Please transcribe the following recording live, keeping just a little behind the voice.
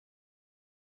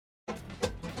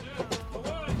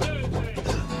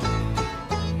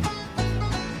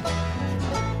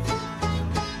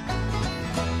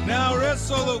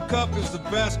Solo Cup is the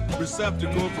best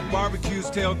receptacle for barbecues,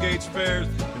 tailgates, fairs,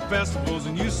 and festivals,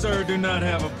 and you, sir, do not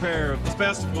have a pair of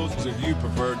festivals if you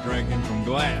prefer drinking from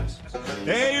glass.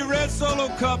 A Red Solo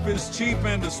Cup is cheap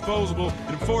and disposable.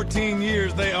 In 14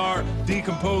 years, they are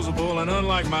decomposable, and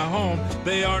unlike my home,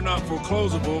 they are not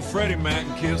foreclosable. Freddie Mac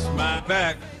kissed my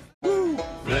back. Woo!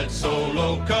 Red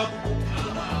Solo Cup,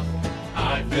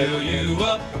 I fill you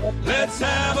up. Let's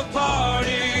have a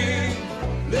party.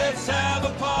 Let's have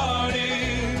a party.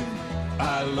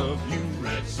 I love you,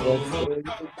 Red Solo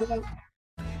Cup.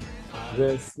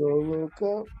 Red Solo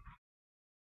Cup.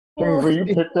 Kingsley, you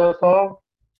picked that song?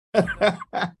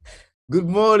 Good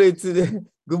morning today.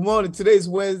 Good morning. Today's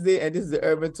Wednesday, and this is the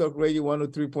Urban Talk Radio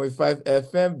 103.5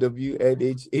 FM,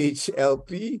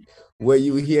 WNHHLP, where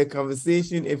you will hear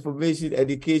conversation, information,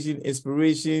 education,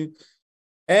 inspiration,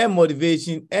 and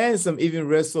motivation, and some even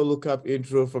Red Solo Cup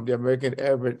intro from the American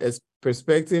Urban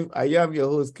perspective. I am your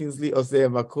host, Kingsley Osei,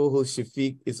 and my co-host,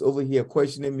 Shafiq, is over here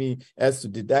questioning me as to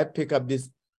did I pick up this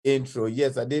intro?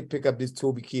 Yes, I did pick up this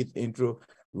Toby Keith intro,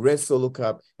 Red Solo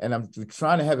Cup, and I'm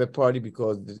trying to have a party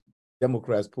because the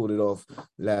Democrats pulled it off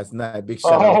last night. Big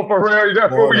shout out. Oh, for real?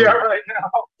 That's where we at right now.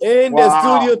 In the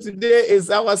studio today is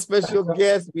our special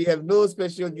guest. We have no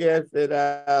special guest,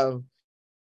 and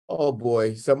oh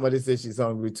boy, somebody said she's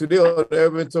hungry. Today on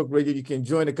Urban Talk Radio, you can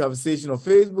join the conversation on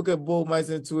Facebook at Bold Minds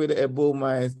and Twitter at Bold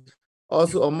Minds.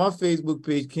 Also on my Facebook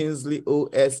page, Kingsley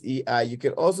OSEI. You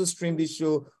can also stream this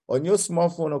show on your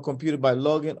smartphone or computer by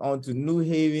logging on to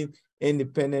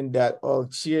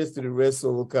newhavenindependent.org. Cheers to the Red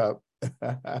Solo Cup.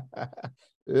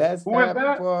 Let's Who have is a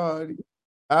that? party.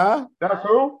 Huh? That's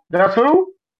who? That's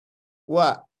who?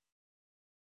 What?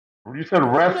 You said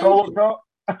Red Solo Cup?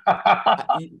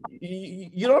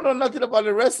 You don't know nothing about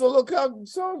the Red Solo Cup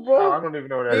song, bro? No, I don't even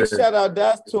know what that Big is. shout out,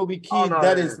 that's Toby Keith. Oh, no,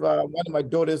 that it is one of my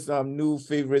daughter's new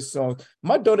favorite songs.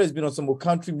 My daughter has been on some more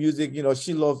country music. You know,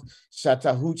 she loves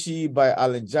Chattahoochee by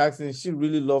Alan Jackson. She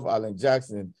really loved Alan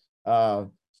Jackson.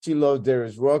 She loves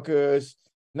Darius Rucker.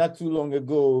 Not too long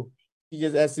ago, she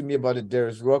just asked me about the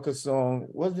Darius Rucker song.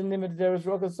 What's the name of the Darius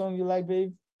Rucker song you like,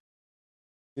 babe?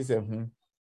 She said,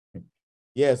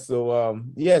 Yeah, so I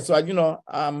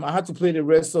had to play the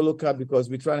Red Solo Cup because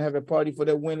we're trying to have a party for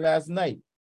that win last night.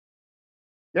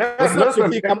 Yeah, What's up,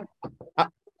 Shafiq?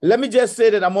 Let me just say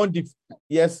that I'm on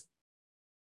yes.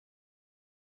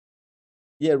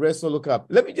 Yeah, Red Solo Cup.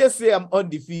 Let me just say I'm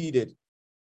undefeated.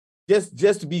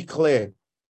 Just to be clear.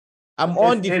 I'm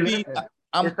undefeated.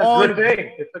 It's a good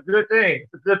thing. It's a good thing.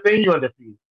 It's a good thing you're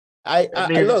undefeated. I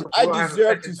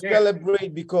deserve to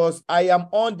celebrate because I am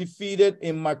undefeated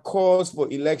in my calls for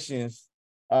elections.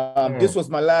 This was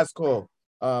my last call.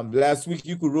 Last week,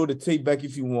 you could roll the tape back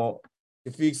if you want.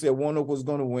 If he said Warnock was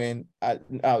going to win,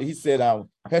 he said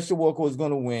Herschel Walker was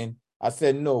going to win. I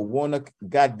said no, Warnock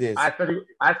got this. I said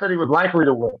he was likely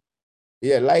to win.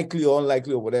 Yeah, likely or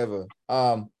unlikely or whatever.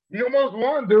 He almost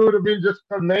won, dude. I mean, just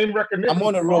for name recognition. I'm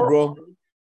on the road, bro.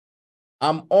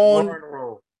 I'm on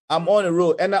the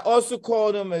road. And I also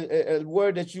called him a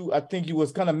word that I think you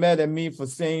was kind of mad at me for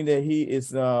saying that he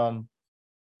is,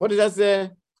 what did I say?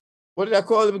 What did I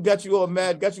call him? Got you all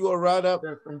mad, got you all riled up?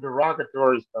 There's some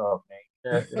derogatory stuff, man.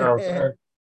 Yeah, you know what I'm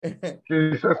saying?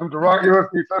 He said some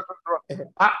derogatory.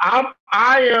 I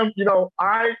am, you know,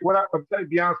 I'm to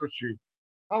be honest with you.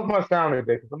 How's my sound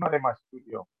today? Because I'm not in my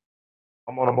studio.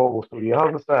 I'm on a mobile studio.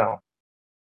 How's the sound?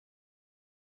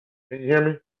 Can you hear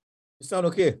me? You sound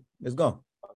okay. Let's go.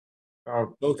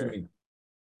 Go to me.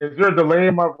 Is there a delay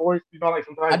in my voice? You know, like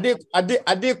sometimes I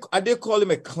did call him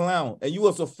a clown, and you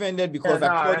was offended because I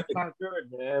called him. That's not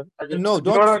good, man. No,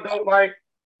 don't. You know what I don't like?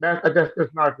 That's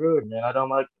not good, man. I don't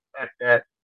like the fact that.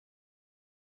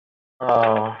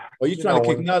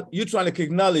 You're trying to kick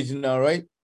knowledge now, right?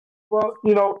 Well,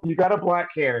 you know, you got a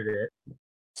black candidate.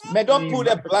 Man, don't pull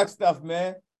that black stuff,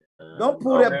 man. Don't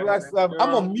pull that black stuff.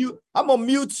 I'm gonna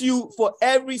mute you for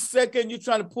every second you're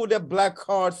trying to pull that black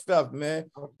card stuff, man.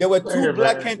 There were two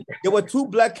black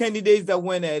candidates that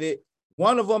went at it.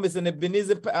 One of them is an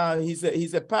Ebenezer.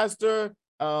 He's a pastor,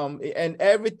 and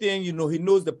everything. You know, he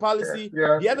knows the policy.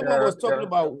 The other one was talking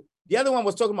about. The other one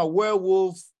was talking about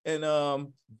werewolves and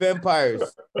vampires.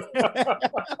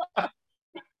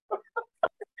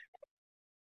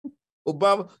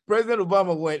 President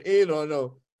Obama went in on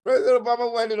them. President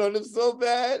Obama went in on them so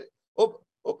bad.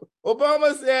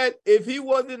 Obama said if he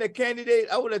wasn't a candidate,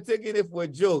 I would have taken it for a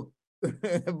joke.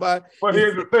 but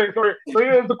here's the thing. So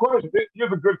here's the question.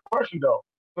 Here's a good question, though.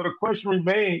 So the question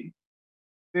remains: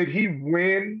 did he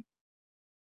win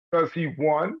because he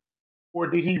won, or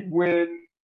did he win?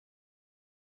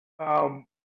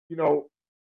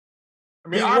 I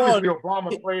mean, He obviously, won.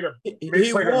 Obama played a He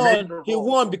played a won. major He role.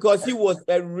 won because he was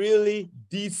a really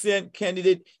decent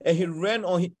candidate, and he ran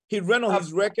on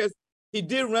his records. He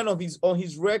did run on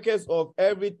his records of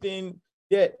everything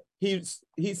that he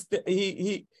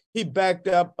backed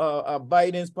up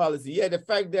Biden's policy. Yeah, the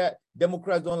fact that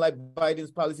Democrats don't like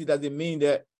Biden's policy doesn't mean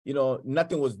that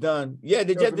nothing was done. Yeah,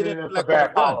 they just Doesn't mean didn't it's a like what was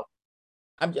bad done. policy.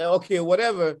 I'm okay,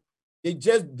 whatever. They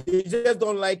just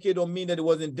don't like it or mean that it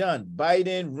wasn't done.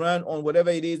 Biden ran on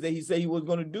whatever it is that he said he was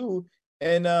going to do,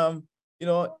 and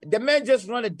the man just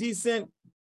run a decent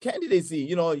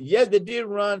candidacy. Yes, they did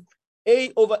run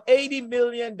over $80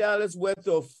 million worth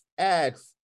of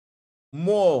ads,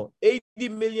 more $80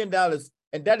 million,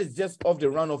 and that is just off the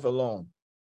runoff alone.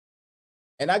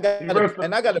 And I got a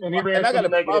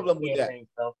problem with that.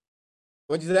 Stuff.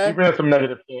 What'd you say? He ran some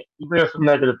negative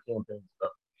campaign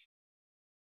stuff.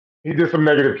 He did some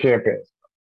negative campaign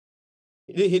stuff.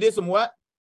 He did some what?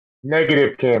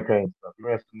 Negative campaign stuff. He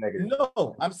ran some negative.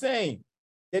 No, I'm saying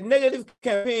the negative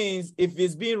campaigns, if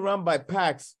it's being run by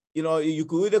PACs, you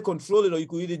could either control it or you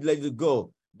could either let it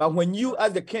go. But when you,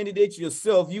 as the candidate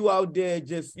yourself, you out there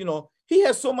just, he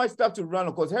has so much stuff to run.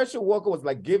 Of course, Herschel Walker was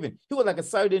like he was like a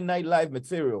Saturday Night Live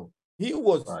material. He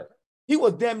was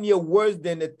damn near worse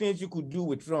than the things you could do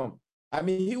with Trump. I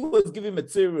mean, he was giving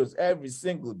materials every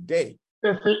single day.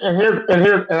 And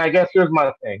I guess here's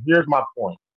my thing. Here's my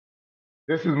point.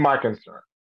 This is my concern.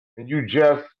 And you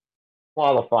just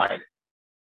qualified it.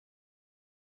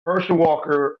 Herschel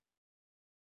Walker,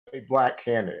 a black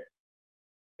candidate.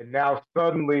 And now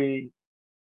suddenly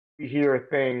we hear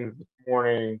things this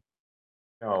morning,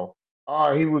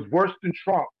 he was worse than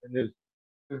Trump. And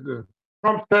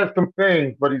Trump said some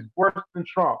things, but he's worse than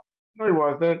Trump. No, he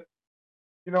wasn't.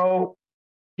 He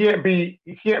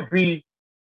can't be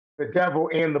the devil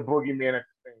and the boogeyman at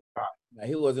the same time. No,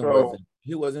 he wasn't worse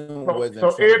than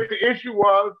Trump. So if the issue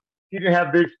was he didn't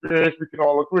have the experience, we can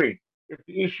all agree. If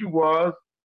the issue was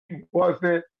he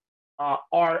wasn't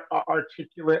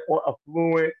articulate or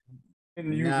affluent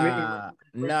in using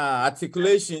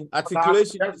articulation that's is fine.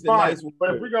 a nice word.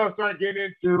 But if we're gonna start getting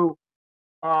into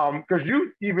because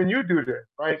you do this,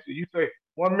 right? So you say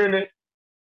 1 minute,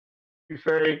 you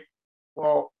say,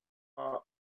 well,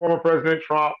 former President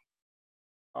Trump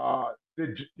was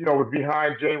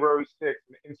behind January 6th and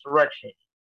the insurrection,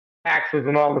 taxes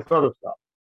and all this other stuff.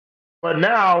 But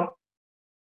now,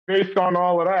 based on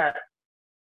all of that,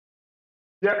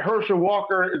 yet Herschel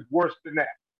Walker is worse than that.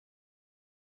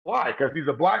 Why? Because he's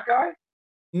a black guy?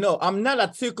 No, I'm not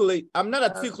articulate.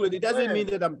 It doesn't mean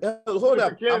that I'm. Hold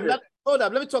up.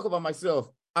 Let me talk about myself.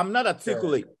 I'm not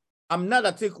articulate. I'm not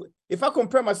articulate. If I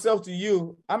compare myself to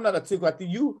you, I'm not articulate. I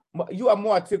think you are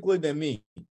more articulate than me.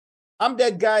 I'm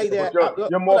that guy that.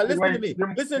 Listen to me.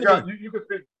 Listen to me. You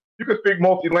can speak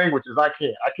multi languages. I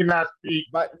can't. I cannot speak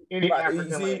any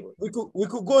African language. We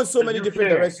could go in so many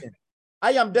different directions.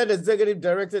 I am that executive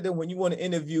director that when you want to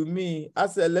interview me, I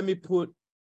said, let me put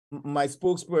my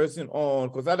spokesperson on,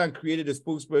 because I done created a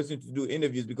spokesperson to do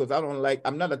interviews because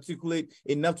I'm not articulate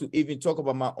enough to even talk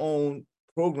about my own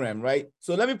program, right?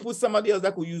 So let me put somebody else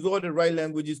that could use all the right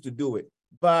languages to do it.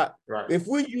 But if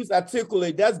we use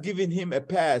articulate, that's giving him a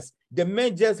pass. The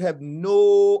man just have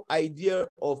no idea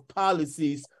of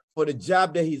policies for the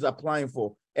job that he's applying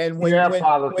for. And when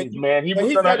policies, man, he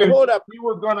was gonna develop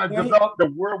the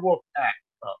Werewolf Act.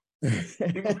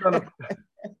 He was gonna.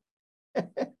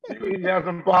 He has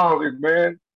some policies,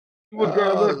 man. He was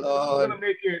gonna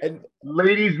make it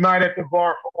ladies' night at the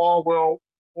bar for all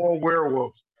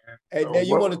werewolves. Man. And then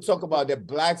you want to talk about the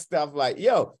black stuff, like,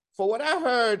 for what I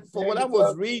heard, for what I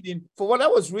was reading,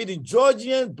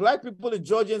 black people in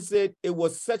Georgia said it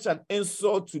was such an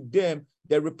insult to them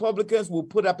that Republicans will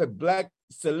put up a black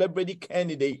celebrity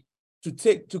candidate to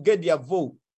get their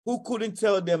vote, who couldn't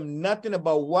tell them nothing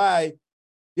about why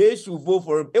they should vote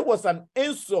for him. It was an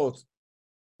insult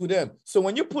to them. So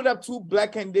when you put up two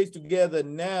black candidates together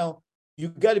now, you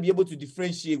got to be able to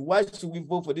differentiate. Why should we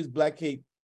vote for this black kid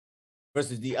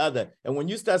versus the other? And when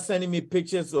you start sending me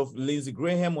pictures of Lindsey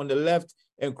Graham on the left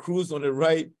and Cruz on the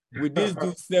right, with this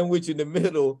dude sandwich in the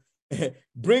middle,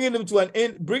 bringing them to an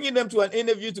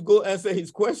interview to go answer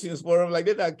his questions for him, like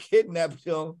they're not kidnapped,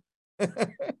 So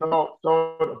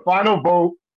the final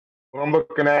vote, what I'm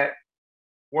looking at,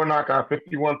 Warnock got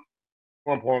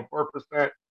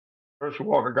 51.4%. Herschel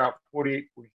Walker got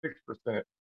 48.6%.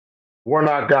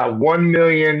 Warnock got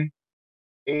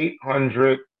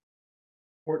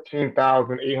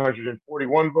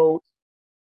 1,814,841 votes,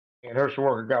 and Herschel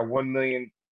Walker got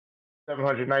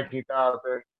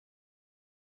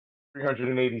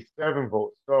 1,719,387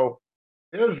 votes. So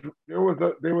there was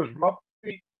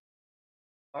roughly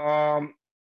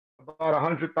about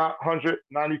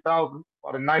 190,000,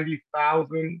 about a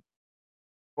 90,000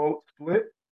 vote split,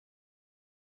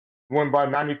 won by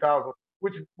 90,000,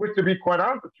 which to be quite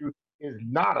honest with you, is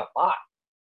not a lot.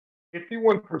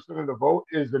 51% of the vote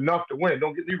is enough to win.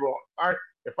 Don't get me wrong. All right,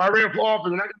 if I ran for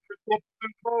office and I got 54% of the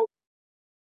vote,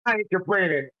 I ain't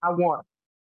complaining. I won,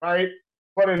 right?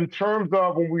 But in terms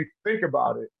of when we think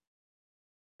about it,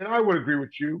 and I would agree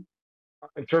with you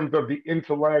in terms of the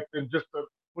intellect and just the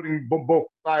putting both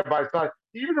side by side.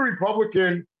 Even the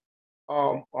Republican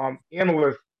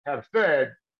analysts have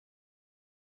said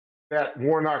that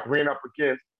Warnock ran up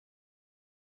against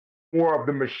more of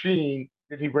the machine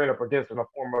than he ran up against a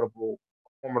formidable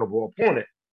opponent.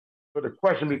 So the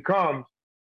question becomes,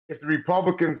 if the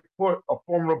Republicans put a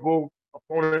formidable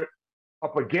opponent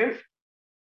up against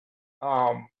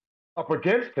him,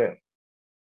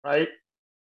 right,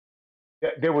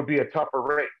 there would be a tougher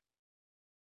race.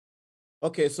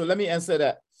 Okay, so let me answer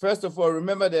that. First of all,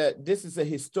 remember that this is a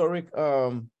historic,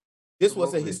 this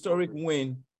was a historic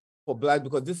win for Black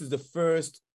because this is the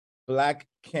first Black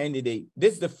candidate.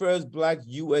 This is the first Black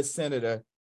U.S. senator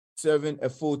serving a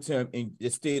full term in the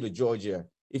state of Georgia.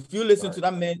 If you listen to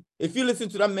that man, if you listen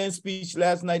to that man's speech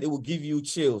last night, it will give you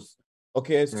chills.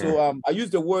 Okay, so I use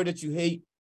the word that you hate,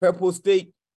 purple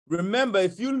state. Remember,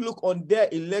 if you look on their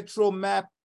electoral map,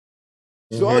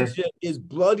 Georgia is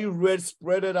bloody red,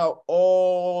 spread it out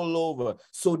all over.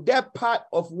 So that part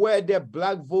of where their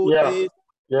Black vote is,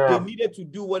 they needed to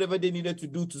do whatever they needed to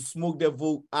do to smoke their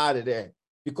vote out of there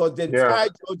because the entire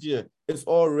Georgia is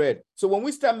all red. So when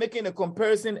we start making a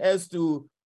comparison as to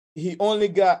he only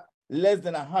got less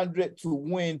than 100 to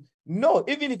win, no,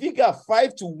 even if he got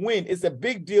 5 to win, it's a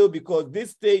big deal because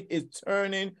this state is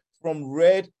turning from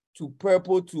red to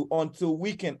purple to until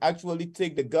we can actually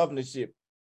take the governorship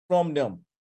from them.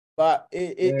 But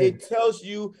it tells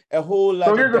you a whole lot.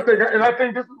 So here's the thing, and I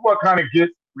think this is what kind of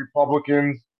gets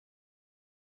Republicans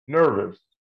nervous, to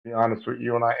be honest with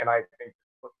you, and I think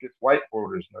what gets white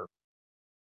voters nervous.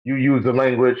 You use the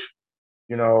language,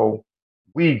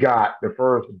 we got the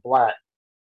first Black,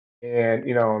 and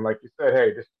like you said,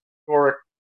 hey, this is historic.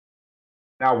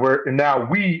 Now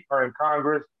we are in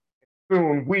Congress.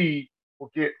 Soon we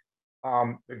will get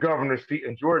the governor's seat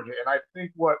in Georgia, and I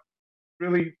think what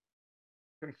really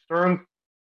concerns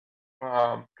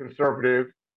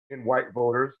conservatives and white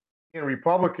voters and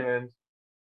Republicans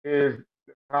is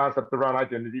the concept around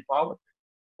identity politics.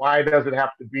 Why does it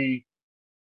have to be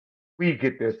we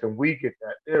get this and we get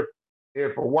that?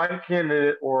 If a white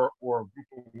candidate or a group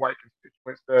of white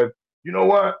constituents says, you know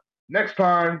what, next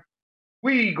time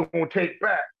we gonna take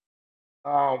back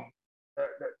the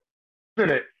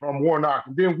Senate from Warnock,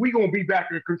 and then we gonna be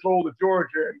back in control of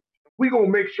Georgia. And we gonna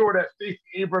make sure that Stacey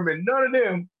Abrams and none of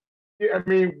them. I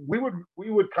mean, we would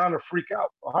kind of freak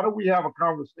out. So how do we have a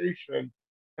conversation?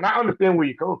 And I understand where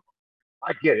you come from.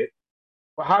 I get it,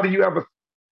 but how do you have a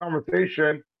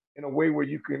conversation in a way where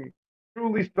you can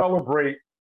truly celebrate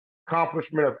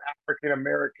accomplishment of African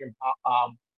American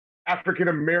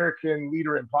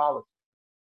leader in politics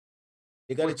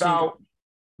without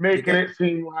making it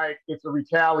seem like it's a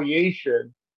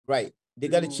retaliation? Right. They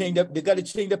got to change up. They got to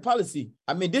change the policy.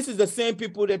 I mean, this is the same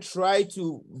people that try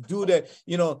to do that.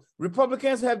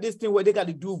 Republicans have this thing where they got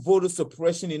to do voter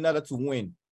suppression in order to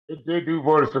win. They do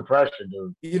voter suppression,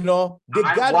 dude. They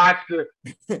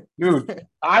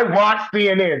I watched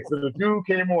CNN. So the dude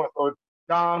came on. So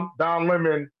Don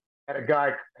Lemon had a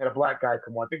Black guy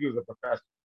come on. I think he was a professor,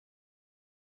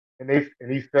 and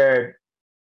he said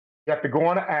you have to go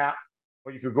on an app,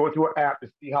 or you could go to an app to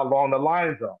see how long the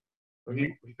lines are. So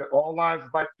he said all lines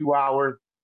is like 2 hours.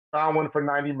 Found one for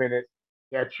 90 minutes.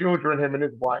 He had children, him and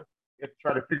his wife. He had to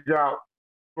try to figure out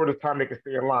sort of time they could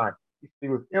stay in line. He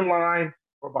was in line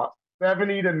for about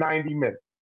 70 to 90 minutes.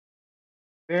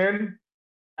 Then,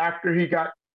 after he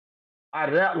got out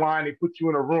of that line, they put you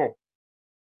in a room.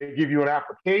 They give you an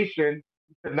application.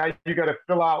 He said, now you got to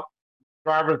fill out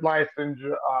driver's license,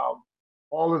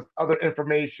 all this other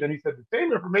information. He said the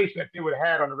same information that they would have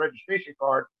had on the registration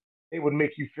card, they would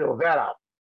make you fill that out.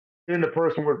 Then the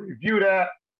person would review that.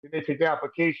 Then they take the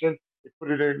application, they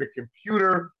put it in the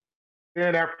computer.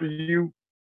 Then after you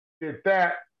did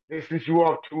that, they sent you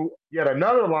off to yet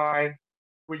another line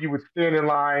where you would stand in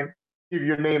line, give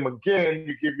your name again,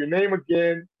 you give your name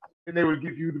again, then they would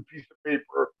give you the piece of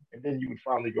paper, and then you would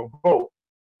finally go vote.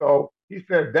 So he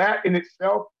said that in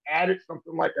itself added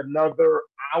something like another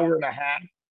hour and a half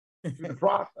to the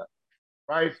process,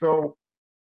 right? So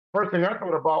first thing I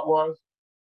thought about was,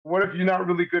 what if you're not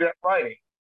really good at writing?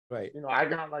 Right. I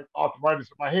got like arthritis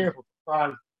in my hands, so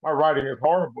sometimes my writing is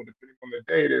horrible depending on the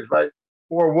day it is, right?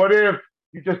 Or what if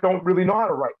you just don't really know how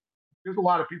to write? there's a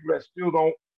lot of people that still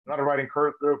don't know how to write in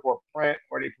cursive or print,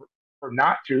 or they prefer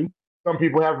not to. Some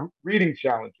people have reading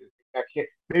challenges. I can't.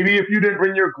 Maybe if you didn't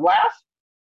bring your glass,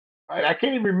 right? I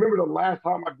can't even remember the last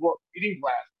time I brought reading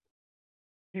glasses.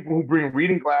 People who bring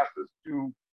reading glasses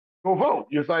to go vote.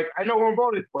 It's like, I know who I'm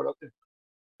voting for. The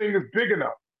thing is big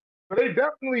enough. But they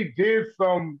definitely did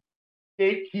some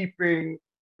gatekeeping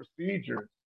procedures,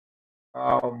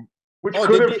 which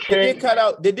could have changed.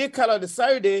 They did cut out the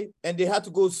Saturday, and they had to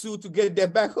go sue to get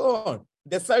that back on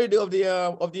the Saturday of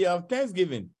the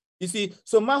Thanksgiving. You see,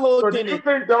 so my whole thing. Do you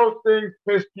think those things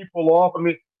piss people off? I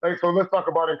mean, like, so let's talk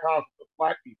about in concept of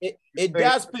Black people. It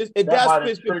does piss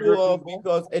people off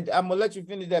because I'm gonna let you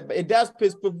finish that, but it does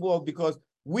piss people off because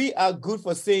we are good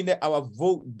for saying that our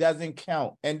vote doesn't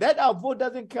count, and that our vote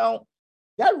doesn't count.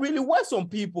 That really works on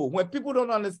people when people don't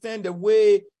understand the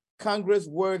way Congress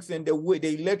works and the way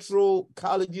the electoral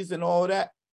colleges and all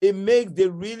that. It makes they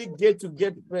really get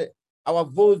our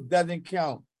vote doesn't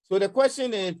count. So the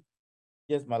question is,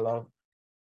 yes, my love.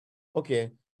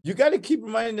 Okay, you got to keep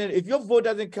reminding them if your vote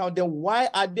doesn't count, then why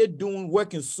are they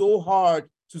working so hard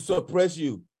to suppress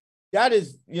you? That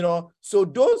is, so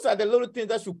those are the little things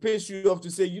that should piss you off to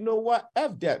say, you know what,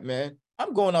 F that, man.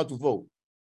 I'm going out to vote.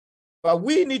 But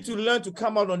we need to learn to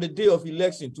come out on the day of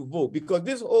election to vote, because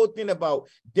this whole thing about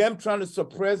them trying to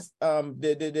suppress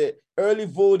the early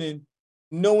voting,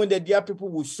 knowing that their people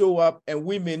will show up and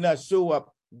we may not show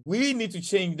up, we need to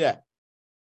change that.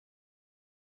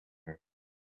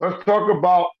 Let's talk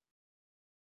about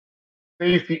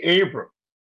Stacey Abrams.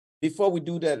 Before we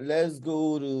do that, let's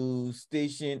go to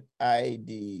station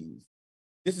IDs.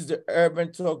 This is the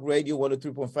Urban Talk Radio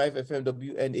 103.5 FM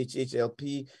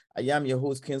WNHHLP. I am your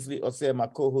host, Kinsley Osei, my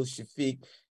co-host, Shafiq.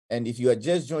 And if you are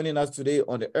just joining us today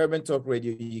on the Urban Talk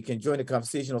Radio, you can join the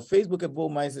conversation on Facebook at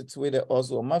Bold Mindset, Twitter,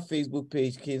 also on my Facebook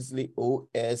page, Kinsley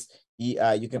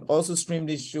OSEI. You can also stream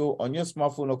this show on your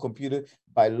smartphone or computer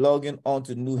by logging on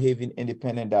to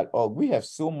newhavenindependent.org. We have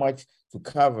so much to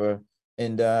cover.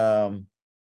 And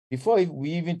before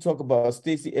we even talk about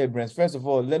Stacey Abrams, first of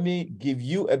all, let me give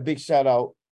you a big shout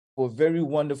out for a very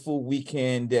wonderful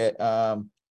weekend that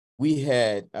we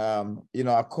had.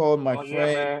 I called my friend.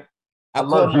 Yeah, I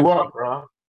loved you up, bro.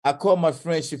 I called my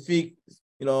friend Shafiq,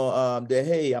 that,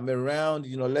 hey, I'm around,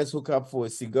 let's hook up for a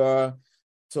cigar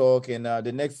talk. And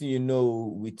the next thing you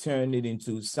know, we turned it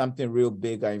into something real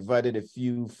big. I invited a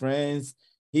few friends.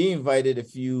 He invited a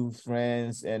few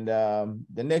friends, and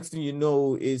the next thing you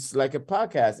know, it's like a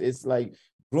podcast. It's like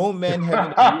grown men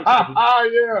having.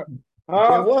 Yeah.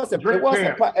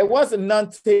 It was a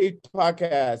non-taped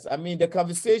podcast. I mean, the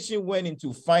conversation went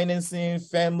into financing,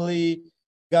 family,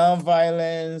 gun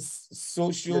violence,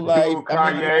 social life.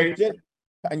 Kanye.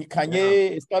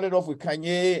 Kanye. It started off with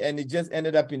Kanye, and it just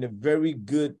ended up in a very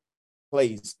good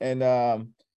place. And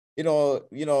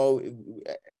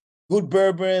good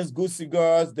bourbons, good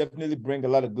cigars definitely bring a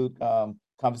lot of good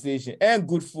conversation and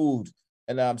good food.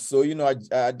 And so, I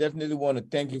definitely want to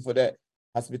thank you for that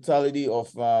hospitality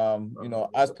of,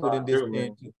 us putting this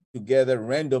thing together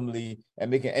randomly and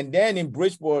making. And then in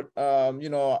Bridgeport, I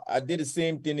did the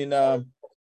same thing in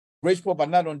Bridgeport, but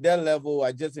not on that level.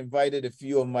 I just invited a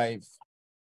few of my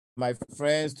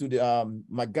friends to the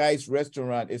my guy's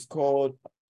restaurant. It's called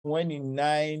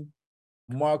 29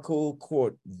 Marco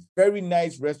Court. Very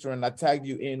nice restaurant. I tagged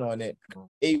you in on it.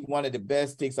 Ate one of the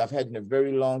best steaks I've had in a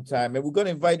very long time. And we're going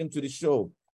to invite him to the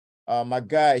show. My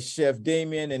guy, Chef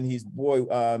Damien, and his boy,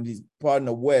 his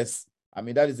partner, Wes. I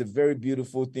mean, that is a very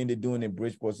beautiful thing they're doing in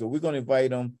Bridgeport. So we're going to invite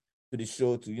them to the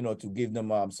show to give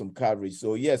them some coverage.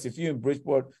 So yes, if you're in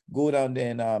Bridgeport, go down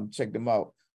there and check them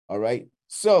out. All right.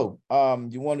 So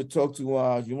you want to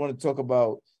talk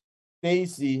about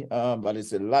Stacey, but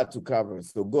it's a lot to cover.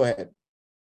 So go ahead.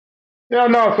 Yeah,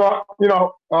 no, so,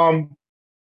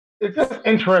 it's just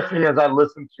interesting as I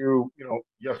listened to,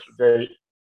 yesterday,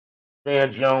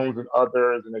 Van Jones and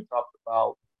others, and they talked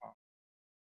about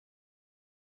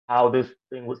how this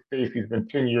thing with Stacey's been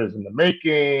 10 years in the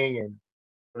making, and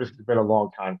this has been a long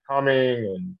time coming,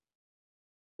 and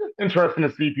it's interesting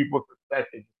to see people's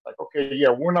perspective. Like, okay, yeah,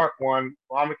 Warnock won,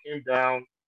 Obama came down,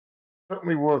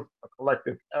 certainly was a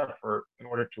collective effort in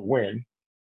order to win.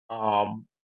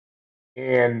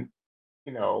 And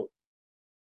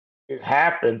it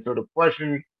happened. So the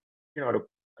question, I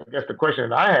guess the question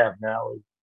that I have now is,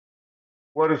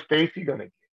 what is Stacey going to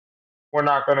get? We're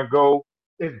not going to go.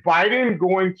 Is Biden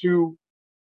going to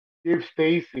give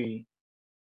Stacey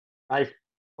a nice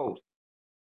post?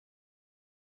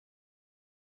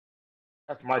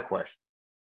 That's my question.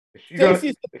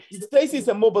 Stacey's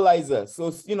a mobilizer.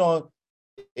 So, No.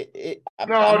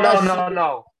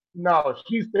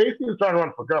 Stacey is trying to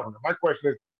run for governor. My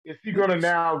question is, is he going to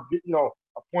now,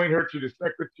 appoint her to the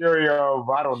secretary of,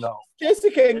 I don't know.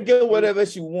 Stacey can get whatever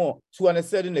she wants to a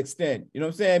certain extent. You know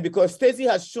what I'm saying? Because Stacey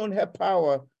has shown her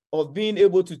power of being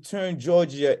able to turn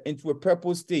Georgia into a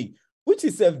purple state, which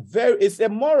is it's a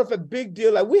more of a big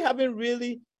deal. Like, we haven't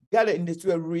really got it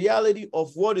into a reality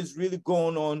of what is really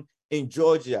going on in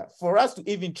Georgia. For us to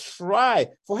even try,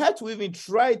 for her to even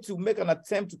try to make an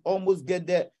attempt to almost get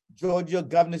that Georgia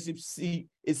governorship seat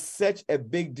is such a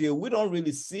big deal. We don't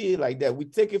really see it like that. We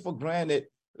take it for granted,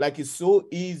 like it's so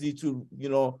easy to,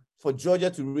 for Georgia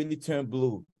to really turn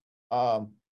blue. Shout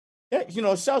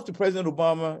out to President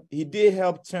Obama. He did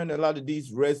help turn a lot of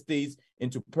these red states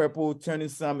into purple, turning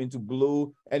some into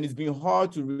blue, and it's been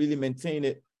hard to really maintain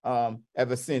it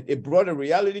ever since. It brought a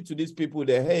reality to these people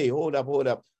that, hey, hold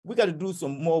up. We got to do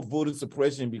some more voter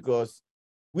suppression because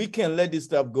we can't let this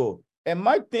stuff go. And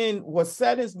my thing, what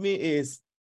saddens me is,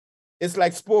 it's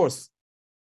like sports.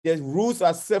 The rules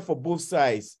are set for both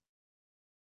sides.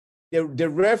 The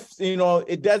refs,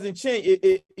 it doesn't change.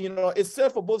 It's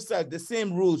set for both sides, the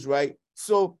same rules, right?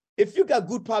 So if you got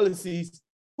good policies,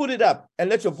 put it up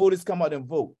and let your voters come out and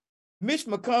vote. Mitch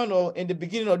McConnell, in the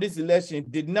beginning of this election,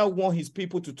 did not want his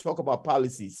people to talk about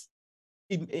policies.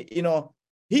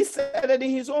 He said it in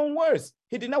his own words.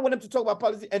 He did not want them to talk about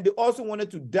policy, and they also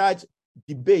wanted to dodge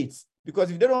debates,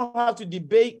 because if they don't have to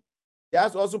debate,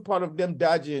 that's also part of them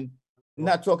dodging,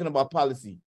 not talking about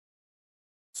policy.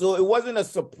 So it wasn't a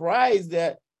surprise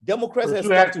that Democrats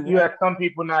you had some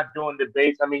people not doing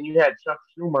debates. I mean, you had Chuck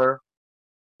Schumer.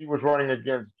 He was running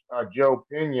against Joe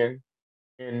Pinion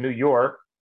in New York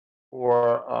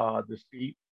for the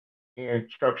seat, and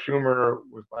Chuck Schumer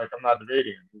was like, "I'm not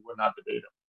debating him." He would not debate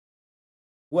him.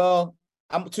 Well,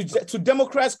 to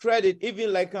Democrats' credit,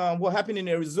 even like what happened in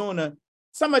Arizona,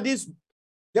 some of these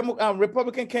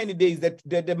Republican candidates,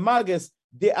 that the MAGAs,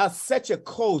 they are such a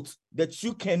cult that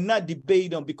you cannot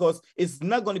debate them, because it's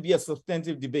not going to be a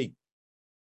substantive debate.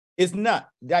 It's not.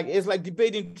 It's like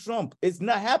debating Trump. It's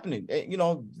not happening.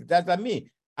 That's like me.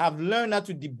 I've learned how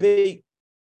to debate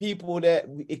people that,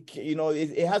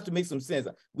 it has to make some sense.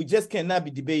 We just cannot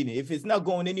be debating. If it's not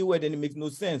going anywhere, then it makes no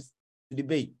sense to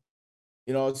debate.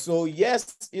 So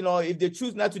yes, if they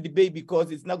choose not to debate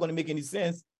because it's not going to make any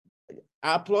sense,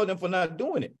 I applaud them for not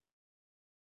doing it.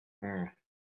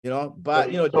 But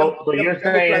so you're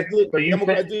saying,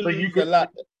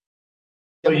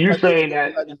 you're saying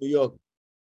that in New York.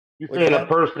 You're saying a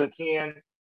person can.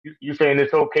 You're saying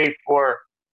it's okay for.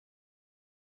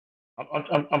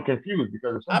 I'm confused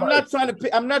because I'm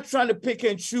not trying to pick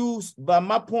and choose, but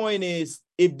my point is,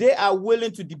 if they are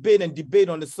willing to debate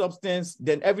on the substance,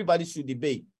 then everybody should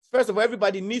debate. First of all,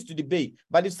 everybody needs to debate.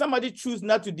 But if somebody chooses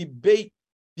not to debate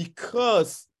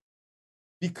because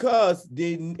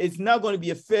it's not going to be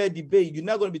a fair debate, you're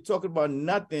not going to be talking about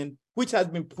nothing, which has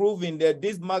been proven that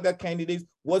these MAGA candidates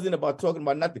wasn't about talking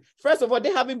about nothing. First of all,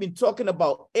 they haven't been talking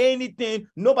about anything.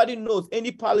 Nobody knows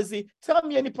any policy. Tell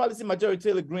me any policy Marjorie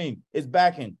Taylor Greene is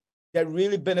backing that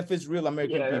really benefits real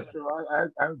American people. That's true. I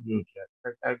agree with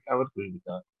that. I would agree with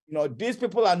that. These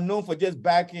people are known for just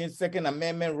backing Second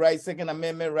Amendment rights,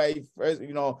 first,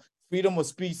 freedom of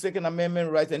speech, Second Amendment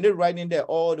rights, and they're right in there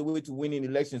all the way to winning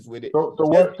elections with it. All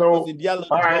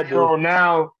right, so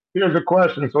now here's a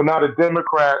question. So now the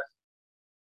Democrats,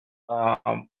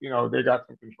 they got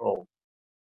some control.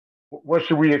 What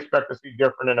should we expect to see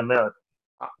different in America?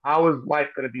 How is life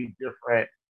going to be different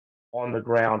on the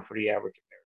ground for the average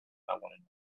American? I want to know.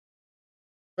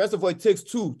 First of all, it takes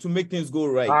two to make things go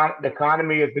right. The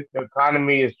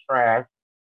economy is trash.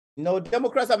 No,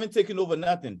 Democrats haven't taken over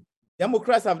nothing.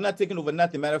 Democrats have not taken over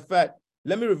nothing. Matter of fact,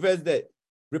 let me reverse that.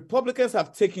 Republicans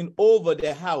have taken over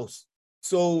the House.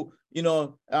 So,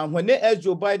 when they asked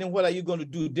Joe Biden, what are you going to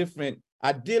do different?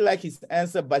 I did like his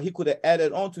answer, but he could have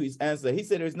added on to his answer. He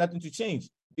said there's nothing to change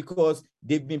because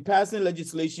they've been passing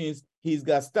legislations. He's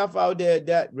got stuff out there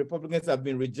that Republicans have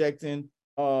been rejecting.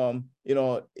 As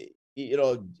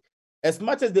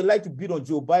much as they like to beat on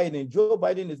Joe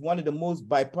Biden is one of the most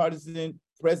bipartisan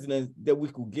presidents that we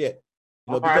could get.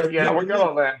 We got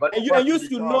all that. But and you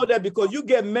should know that, because you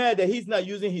get mad that he's not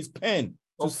using his pen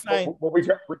to sign. Well, we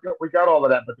got all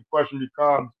of that, but the question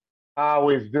becomes, how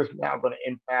is this now going to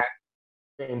impact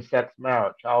same-sex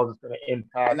marriage? How is this going to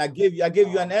impact? And I gave you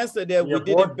an answer that we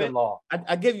didn't.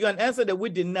 I gave you an answer that we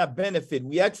did not benefit.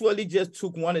 We actually just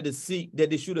took one of the seats that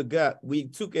they should have got. We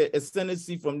took a Senate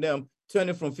seat from them,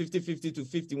 turned it from 50-50 to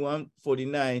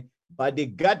 51-49. But they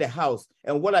got the House.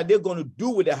 And what are they going to do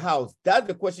with the House? That's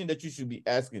the question that you should be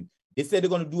asking. They said they're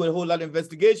going to do a whole lot of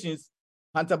investigations.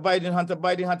 Hunter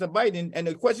Biden. And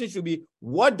the question should be,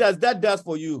 what does that do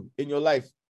for you in your life?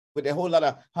 with a whole lot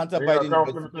of Hunter They're gonna Biden come, let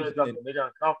me tell you investigation. something. They're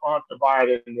gonna come for Hunter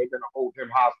Biden and they're gonna hold him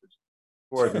hostage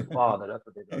towards his father. That's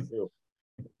what they're gonna do.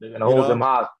 They're gonna You hold know, him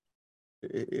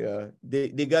hostage. yeah,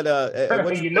 they got a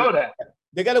what You call know it? that.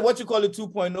 They got a what you call it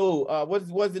 2.0.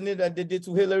 What's the name that they did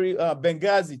to Hillary?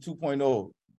 Benghazi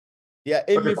 2.0. Yeah, But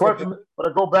the aiming for question, but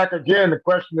I go back again. The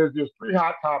question is, there's three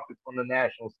hot topics on the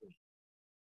national scene: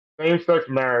 same-sex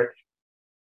marriage,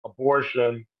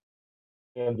 abortion,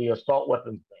 and the assault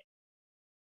weapons ban.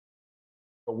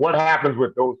 So what happens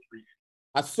with those three?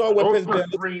 assault Those weapons are ban.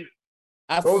 three.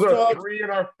 Those are Assault. three in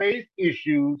our face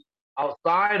issues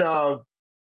outside of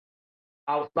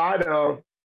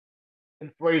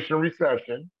inflation,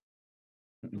 recession,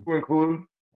 to include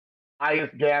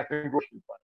highest gas and grocery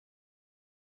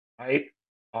prices,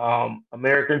 right?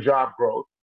 American job growth.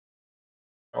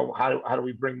 So how do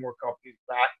we bring more companies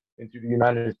back into the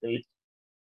United States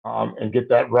and get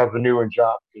that revenue and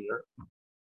jobs here?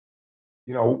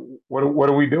 You know, what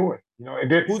are we doing? You know,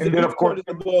 and then Whose of course court is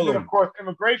the ball on?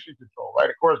 immigration control, right?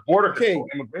 Of course, border control,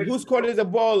 immigration. Whose court is the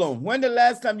ball on? When the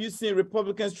last time you seen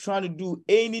Republicans trying to do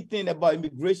anything about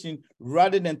immigration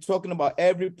rather than talking about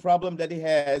every problem that he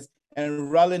has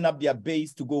and rallying up their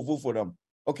base to go vote for them?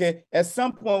 Okay, at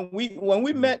some point, when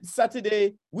we met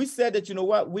Saturday, we said that, you know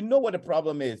what, we know what the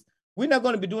problem is. We're not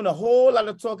going to be doing a whole lot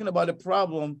of talking about the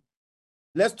problem.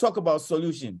 Let's talk about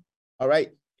solution. All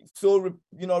right. So,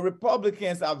 you know,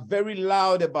 Republicans are very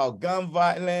loud about gun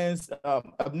violence.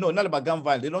 No, not about gun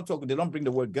violence. They don't bring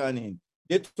the word gun in.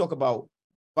 They talk about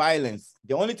violence.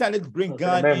 The only time they bring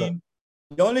gun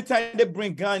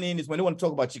in, is when they want to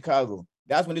talk about Chicago.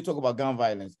 That's when they talk about gun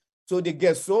violence. So they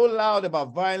get so loud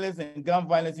about violence and gun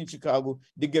violence in Chicago.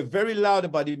 They get very loud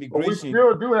about immigration. But we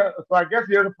still do have, so I guess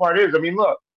the other part is, I mean,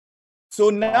 look.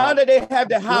 So now that they have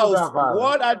the House,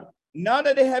 now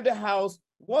that they have the House,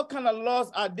 what kind of laws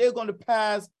are they going to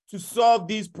pass to solve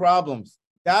these problems?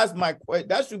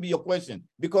 That should be your question,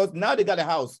 because now they got a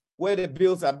House where the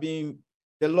laws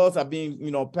are being,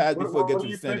 you know, passed before it gets to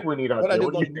the Senate. What are they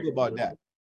going to do about that?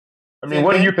 I mean,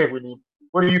 what do you think we need?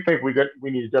 What do you think we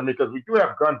need to do? Because we do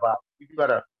have gun violence. We do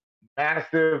got a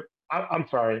massive. I'm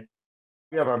sorry.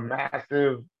 We have a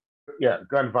massive,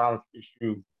 gun violence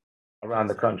issue around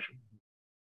the country.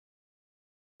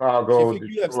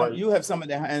 You have some of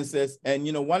the answers, and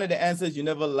you know, one of the answers you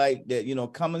never like that, you know,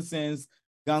 common sense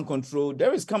gun control.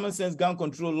 There is common sense gun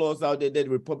control laws out there that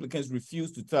Republicans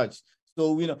refuse to touch.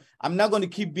 So, you know, I'm not going to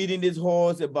keep beating this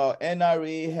horse about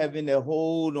NRA having a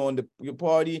hold on the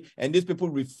party, and these people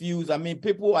refuse. I mean,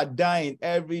 people are dying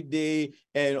every day,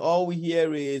 and all we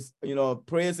hear is, you know,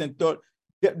 prayers and thought.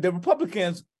 The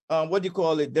Republicans,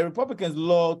 the Republicans'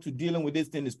 law to dealing with this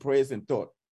thing is prayers and thought.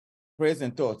 Prayers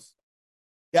and thoughts.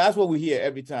 That's what we hear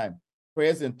every time.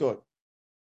 Prayers and thought.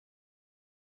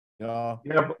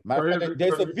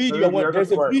 There's a video I want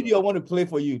to play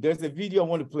for you.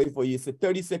 It's a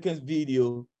 30 seconds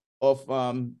video of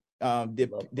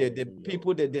the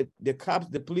people the cops,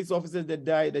 the police officers that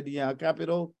died at the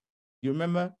Capitol. You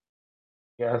remember?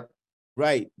 Yeah.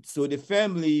 Right. So the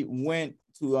family went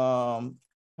to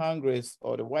Congress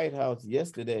or the White House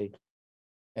yesterday,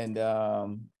 and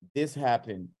this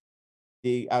happened.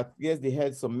 I guess they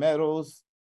had some medals,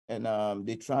 and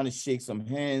they're trying to shake some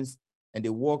hands, and they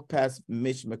walked past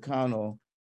Mitch McConnell,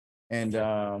 and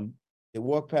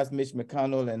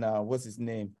what's his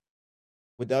name,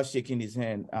 without shaking his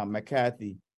hand,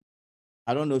 McCarthy.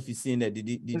 I don't know if you've seen that. Did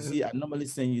you see? I normally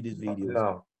send you this video.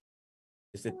 No.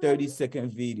 It's a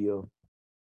 30-second video.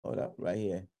 Hold up, right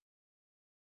here.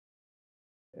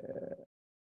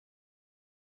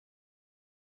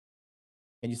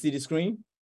 Can you see the screen?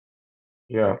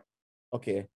 Yeah.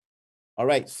 Okay. All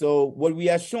right. So what we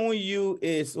are showing you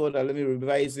is, hold on, let me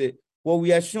revise it. What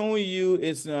we are showing you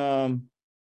is the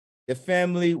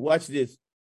family. Watch this.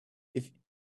 If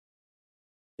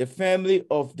the family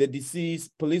of the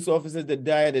deceased police officers that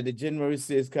died at the January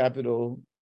 6th Capitol,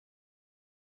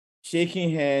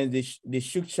 shaking hands. They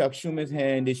shook Chuck Schumer's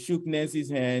hand. They shook Nancy's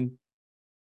hand.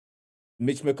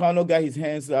 Mitch McConnell got his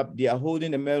hands up. They are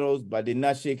holding the medals, but they're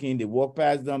not shaking. They walk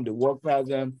past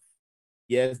them.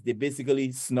 Yes, they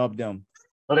basically snubbed them.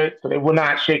 So they will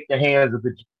not shake the hands of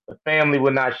the family.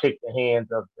 Will not shake the hands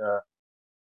of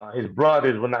his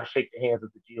brothers. Will not shake the hands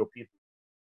of the GOP.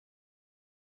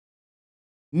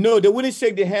 No, they wouldn't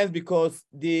shake their hands because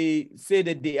they say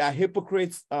that they are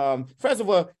hypocrites. First of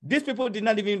all, these people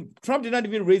Trump did not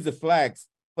even raise the flags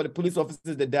for the police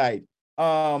officers that died.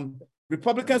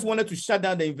 Republicans wanted to shut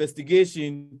down the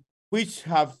investigation, which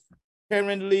have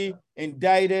apparently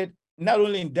not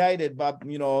only indicted, but,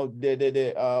 you know,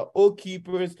 the oath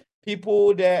keepers,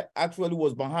 people that actually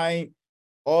was behind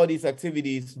all these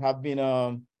activities have been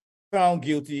found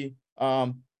guilty.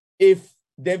 If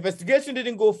the investigation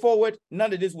didn't go forward,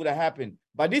 none of this would have happened.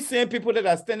 But these same people that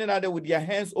are standing out there with their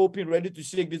hands open, ready to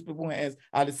shake these people's hands,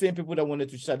 are the same people that wanted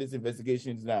to shut these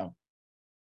investigations down.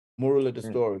 Moral of the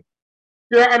story.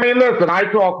 Yeah, I mean, listen, I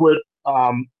talk with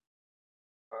one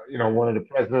of the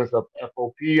presidents of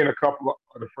FOP and a couple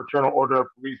of the Fraternal Order of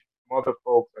Police, some other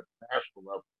folks at the national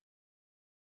level,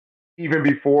 even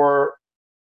before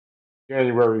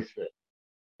January 6th.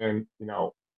 And,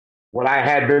 what I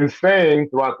had been saying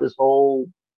throughout this whole,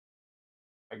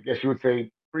 I guess you would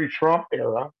say, pre-Trump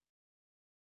era,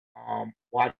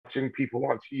 watching people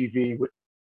on TV with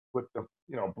the,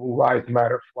 Blue Lives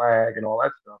Matter flag and all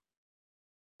that stuff,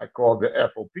 I called the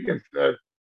FOP and said,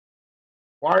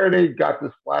 why are they got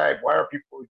this flag? Why are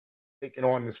people taking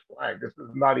on this flag? This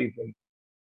is not even,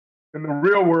 in the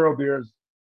real world, there's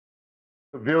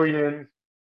civilians,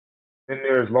 then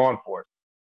there's law enforcement.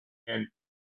 And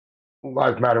Blue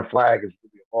Lives Matter flag is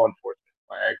really a law enforcement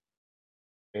flag.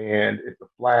 And it's a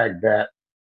flag that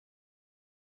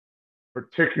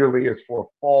particularly is for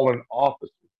fallen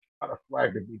officers. It's not a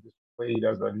flag to be displayed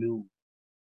as a new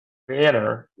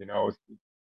banner.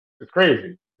 It's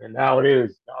crazy. And now it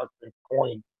is. Now it's been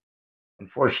coined,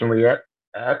 unfortunately, at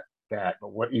that.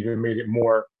 But what even made it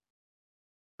more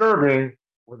disturbing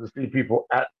was to see people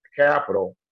at the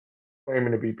Capitol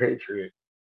claiming to be patriots,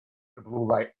 the Blue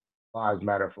Lives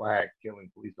Matter flag, killing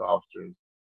police officers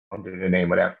under the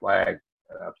name of that flag.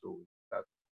 That's absolutely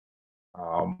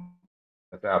disgusting.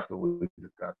 That's absolutely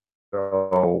disgusting.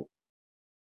 So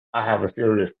I have a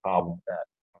serious problem with that.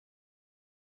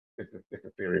 It's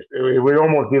a serious. It would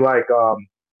almost be like, well,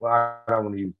 I don't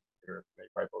want to use comparisons.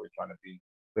 They're always trying to be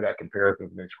good at comparisons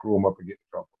and then screw them up and get in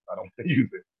trouble. I don't want to use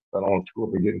it. I don't want to screw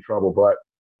up and get in trouble. But,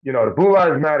 the Blue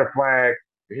Lives Matter flag,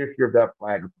 the history of that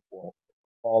flag is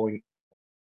falling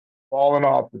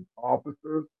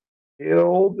officers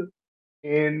killed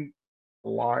in the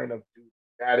line of duty.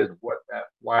 That is what that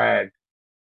flag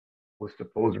was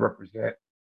supposed to represent.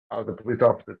 I was a police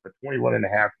officer for 21 and a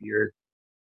half years.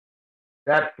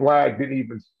 That flag didn't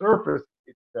even surface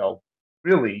itself,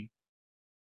 really,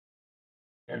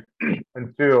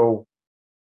 until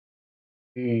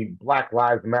the Black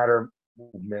Lives Matter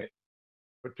movement,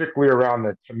 particularly around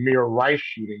the Tamir Rice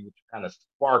shooting, which kind of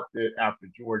sparked it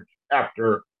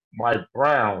after Mike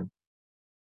Brown.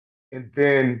 And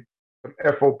then some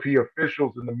FOP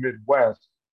officials in the Midwest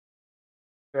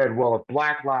said, well, if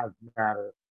Black Lives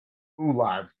Matter, Blue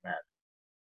Lives Matter.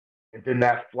 And then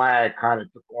that flag kind of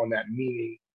took on that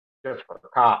meaning just for the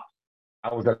cops.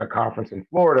 I was at a conference in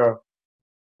Florida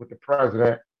with the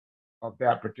president of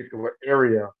that particular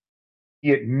area.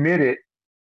 He admitted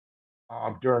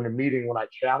during the meeting when I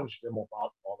challenged him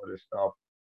about all of this stuff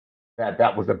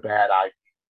that was a bad idea.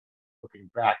 Looking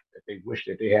back, that they wish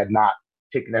that they had not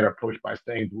taken that approach by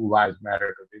saying Blue Lives Matter,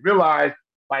 because they realized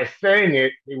by saying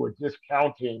it, they were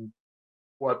discounting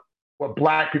what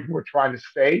Black people were trying to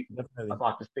say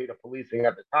about the state of policing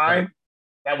at the time.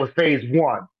 That was phase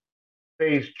one.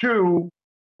 Phase two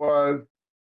was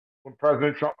when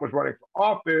President Trump was running for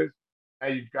office,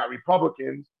 and you've got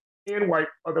Republicans and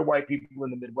other white people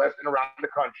in the Midwest and around the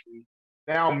country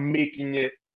now making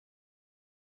it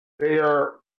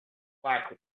their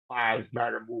Black Lives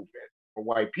Matter movement for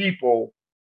white people.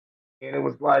 And it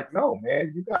was like, no,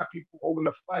 man, you got people holding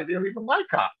the flag. They don't even like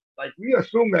cops. Like, we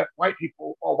assume that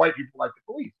all white people like the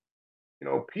police.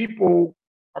 People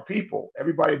are people.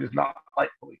 Everybody does not like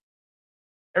police.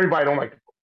 Everybody don't like the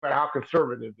police, no matter how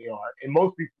conservative they are. And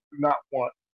most people do not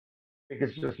want, I think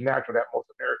it's just natural that most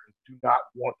Americans do not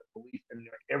want the police in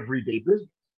their everyday business.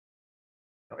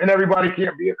 And everybody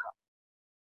can't be a cop.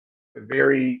 It's a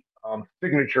very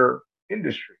signature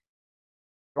industry.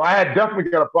 So I had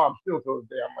definitely got a problem still to this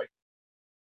day. I'm like,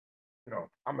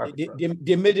 I'm not.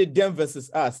 They made it them versus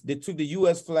us. They took the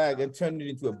U.S. flag and turned it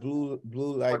into a blue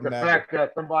light. But the fact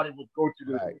that somebody would go to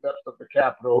the steps of the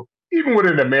Capitol, even with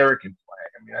an American flag,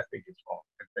 I mean, I think it's wrong.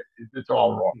 It's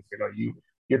all wrong.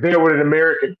 You're there with an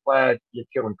American flag, you're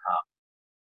killing cops.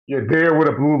 You're there with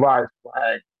a Blue Lives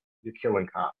flag, you're killing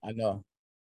cops. I know.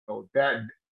 So that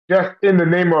just in the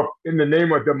name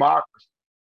of democracy,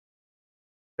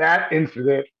 that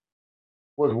incident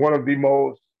was one of the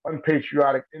most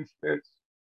unpatriotic incidents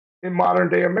in modern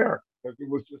day America, because it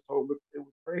was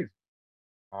crazy.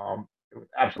 It was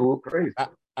absolute crazy.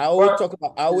 I always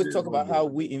talk about how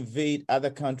we invade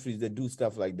other countries that do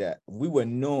stuff like that. We were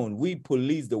known, we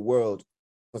police the world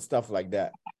for stuff like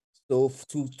that. So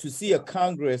to see a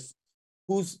Congress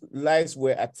whose lives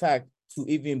were attacked to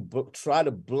even try to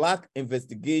block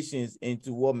investigations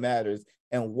into what matters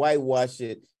and whitewash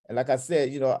it. And like I said,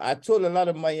 I told a lot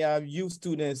of my youth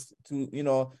students to,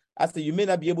 I said, you may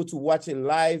not be able to watch it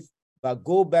live, but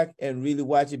go back and really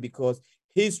watch it, because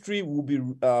history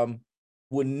will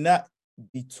not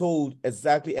be told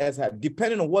exactly as happened.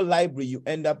 Depending on what library you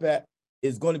end up at,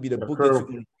 is going to be the book that you're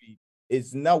going to read.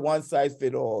 It's not one size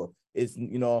fit all. It's,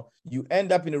 you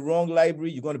end up in the wrong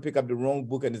library, you're going to pick up the wrong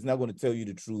book, and it's not going to tell you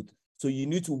the truth. So you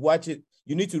need to watch it.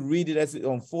 You need to read it as it's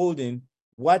unfolding,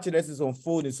 watch it as it's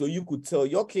unfolding, so you could tell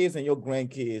your kids and your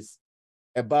grandkids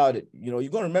about it. You're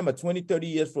going to remember 20, 30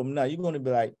 years from now, you're going to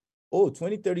be like, oh,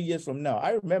 20, 30 years from now,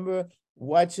 I remember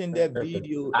watching that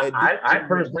video. I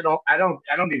personally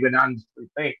don't even honestly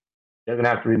think they're going to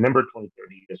have to remember 20,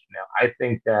 30 years from now. I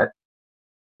think that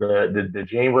the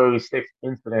January 6th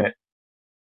incident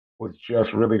was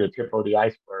just really the tip of the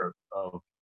iceberg of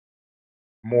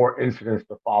more incidents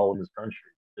to follow in this country.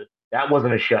 That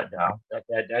wasn't a shutdown.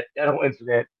 That whole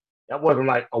incident, that wasn't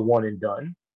like a one and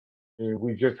done. I mean,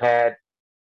 we just had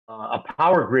a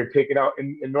power grid taken out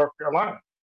in North Carolina.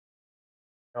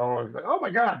 It's like, oh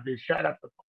my God, they shot up the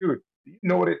dude. You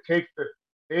know what it takes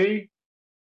they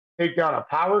take down a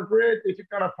power grid? They took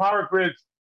down a power grid,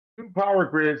 two power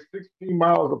grids, 16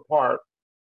 miles apart,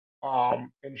 and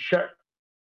shut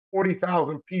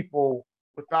 40,000 people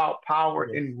without power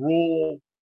in rural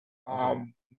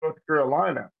North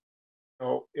Carolina.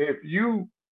 So if you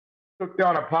took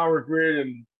down a power grid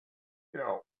in,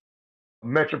 a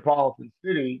metropolitan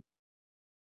city,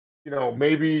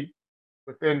 maybe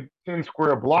within 10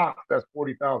 square blocks, that's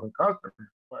 40,000 customers.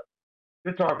 But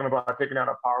you're talking about taking out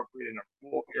a power grid in a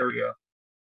rural area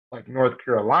like North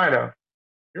Carolina,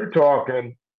 you're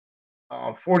talking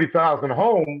 40,000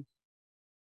 homes.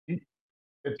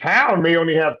 The town may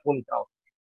only have 20,000.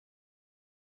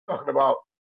 Talking about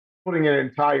putting an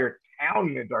entire town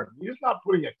in the dark. You're just not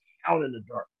putting a town in the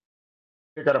dark.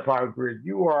 Take out a power grid.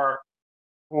 You are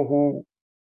people who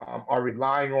are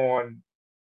relying on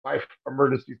life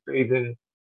emergency saving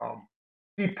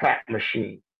CPAP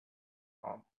machine,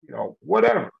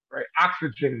 whatever, right?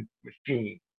 Oxygen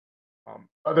machine,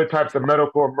 other types of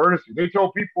medical emergency. They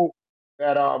told people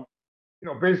that,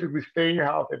 basically stay in your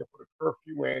house. They had to put a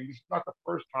curfew in. This is not the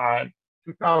first time.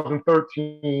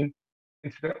 2013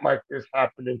 incident like this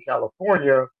happened in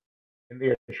California, and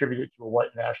they attributed it to a white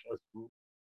nationalist group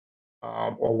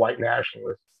or white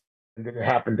nationalists. And then it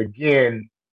happened again,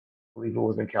 I believe it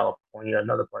was in California,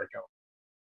 another part of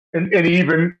California. And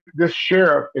even this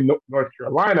sheriff in North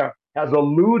Carolina has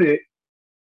alluded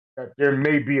that there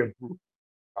may be a group,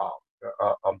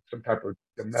 some type of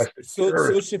domestic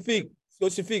terrorist. So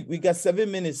Shafiq, we got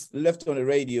 7 minutes left on the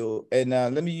radio, and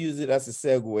let me use it as a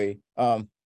segue.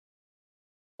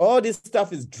 All this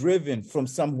stuff is driven from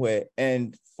somewhere,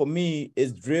 and for me,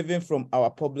 it's driven from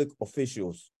our public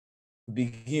officials to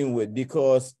begin with,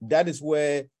 because that is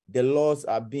where the laws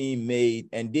are being made,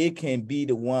 and they can be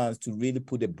the ones to really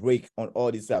put a brake on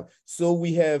all this stuff. So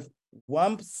we have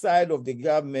one side of the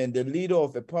government, the leader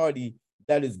of a party,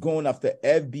 that is going after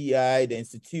FBI, the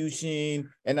institution,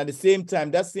 and at the same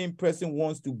time, that same person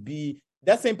is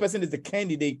the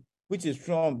candidate, which is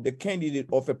Trump, the candidate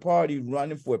of a party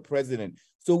running for a president.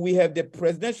 So we have the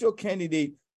presidential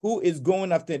candidate who is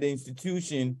going after the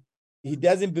institution. He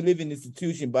doesn't believe in the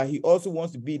institution, but he also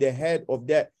wants to be the head of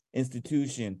that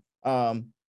institution. The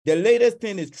latest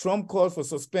thing is Trump calls for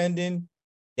suspending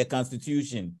the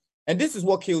Constitution. And this is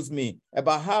what kills me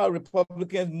about how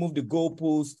Republicans move the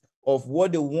goalposts of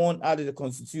what they want out of the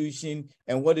Constitution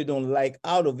and what they don't like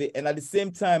out of it. And at the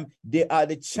same time, they are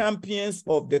the champions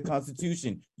of the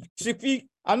Constitution. Shafiq,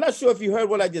 I'm not sure if you heard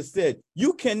what I just said.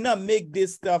 You cannot make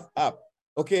this stuff up,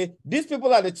 okay? These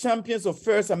people are the champions of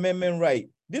First Amendment right.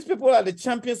 These people are the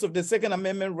champions of the Second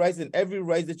Amendment rights and every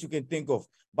right that you can think of.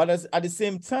 But at the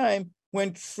same time,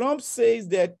 when Trump says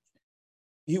that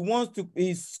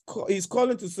he's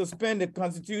calling to suspend the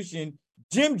Constitution,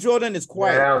 Jim Jordan is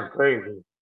quiet. Yeah, that was crazy.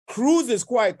 Cruz is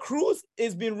quiet. Cruz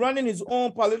has been running his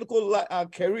own political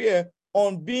career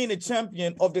on being a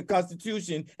champion of the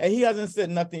Constitution, and he hasn't said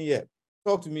nothing yet.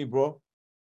 Talk to me, bro.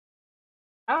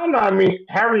 I don't know. I mean,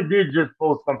 Harry did just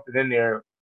post something in there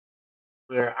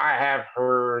where I have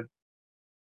heard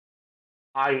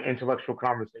high intellectual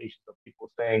conversations of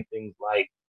people saying things like,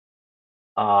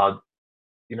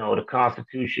 the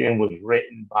Constitution was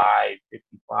written by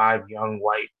 55 young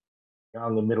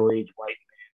and middle-aged white men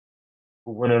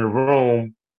who went in the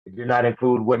room. It did not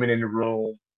include women in the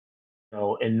room,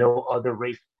 and no other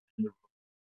race in the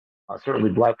room,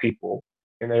 certainly Black people.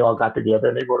 And they all got together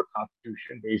and they wrote a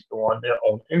Constitution based on their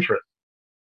own interests.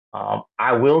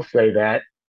 I will say that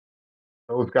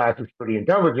those guys was pretty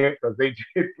intelligent because they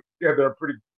did put together a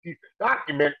pretty decent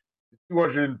document.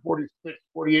 246,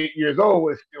 48 years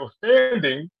old is still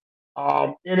standing.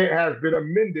 And it has been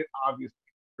amended, obviously,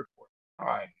 for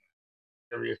time,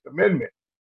 various amendments.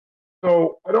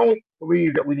 So I don't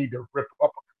believe that we need to rip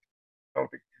up. I don't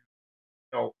think,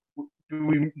 you know, do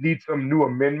we need some new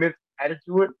amendments added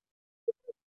to it?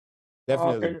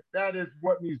 Definitely. And if that is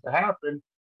what needs to happen,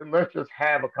 then let's just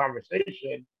have a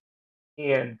conversation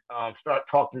and start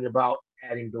talking about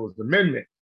adding those amendments.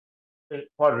 And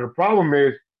part of the problem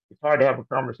is it's hard to have a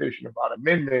conversation about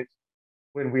amendments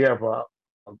when we have a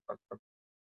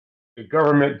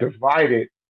government divided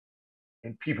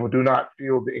and people do not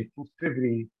feel the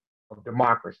inclusivity of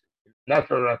democracy. And that's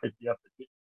what I think you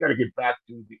got to get back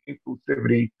to the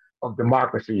inclusivity of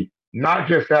democracy, not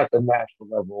just at the national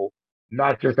level,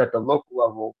 not just at the local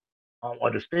level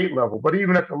or the state level, but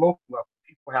even at the local level.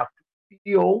 People have to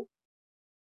feel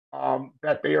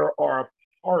that they are a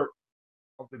part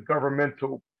of the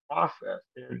governmental process.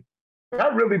 And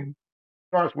that really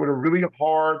starts with a really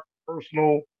hard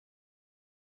personal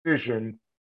decision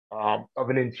of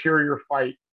an interior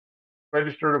fight,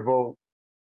 register to vote,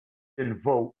 and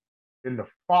vote, and to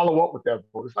follow up with that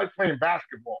vote. It's like playing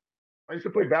basketball. I used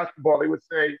to play basketball, they would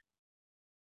say,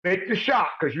 make the shot,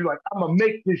 because you're like, I'm going to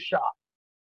make this shot.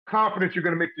 Confident you're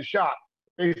going to make the shot.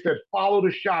 They said, follow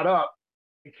the shot up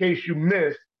in case you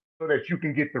miss so that you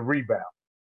can get the rebound.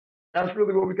 That's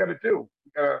really what we got to do.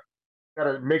 We got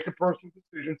to make the personal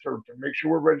decision to make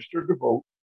sure we're registered to vote.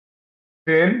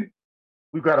 Then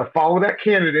we've got to follow that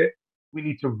candidate. We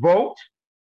need to vote,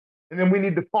 and then we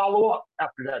need to follow up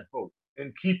after that vote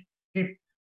and keep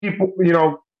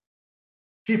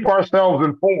ourselves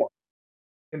informed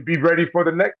and be ready for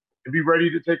the next. And be ready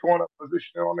to take on a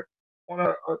position on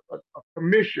a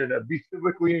commission, and be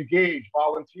civically engaged,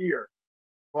 volunteer.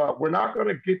 But we're not going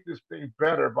to get this thing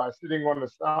better by sitting on the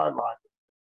sideline,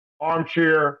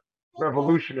 armchair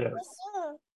revolutionary,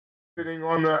 sitting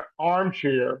on the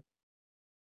armchair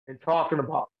and talking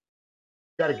about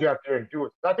it. Got to get out there and do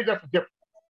it. So I think that's the difference.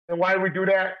 And why do we do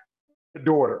that? The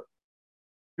daughter.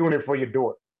 Doing it for your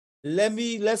daughter.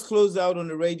 Let's close out on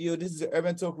the radio. This is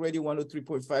Urban Talk Radio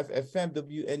 103.5 FM,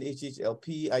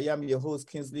 WNHHLP. I am your host,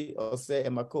 Kingsley Osei,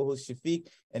 and my co-host, Shafiq.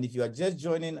 And if you are just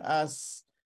joining us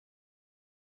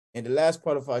in the last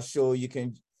part of our show, you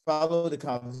can follow the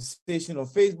conversation on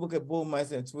Facebook at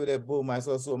Bullmice and Twitter at Bullmice.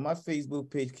 Also on my Facebook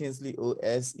page, Kingsley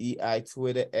OSEI,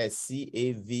 Twitter at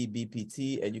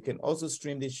CAVBPT. And you can also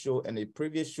stream this show and the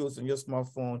previous shows on your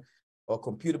smartphone or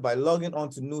computer by logging on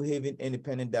to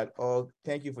newhavenindependent.org.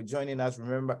 Thank you for joining us.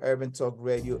 Remember, Urban Talk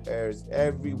Radio airs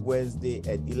every Wednesday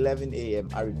at 11 a.m.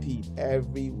 I repeat,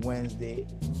 every Wednesday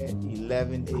at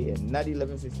 11 a.m. Not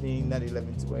 11:15, not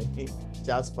 11:20.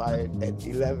 Shots fired at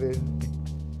 11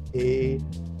 a.m.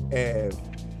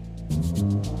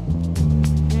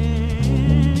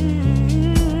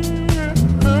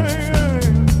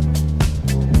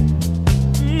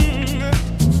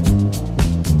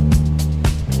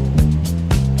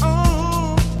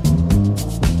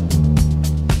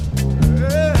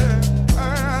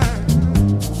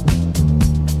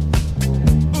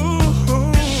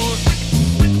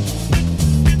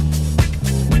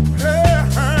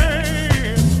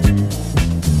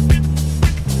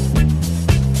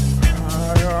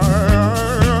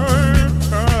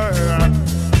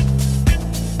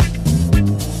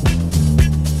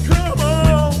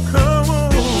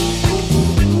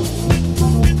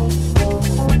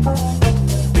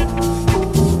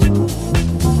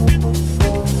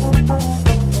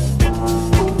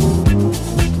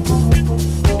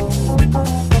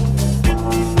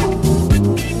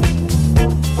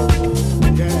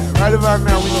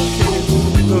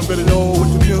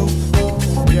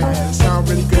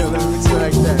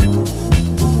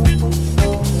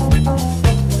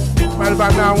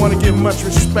 Much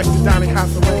respect to Donny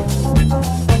Hathaway,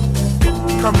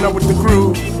 coming up with the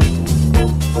groove.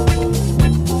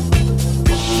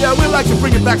 Yeah, we'd like to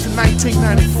bring it back to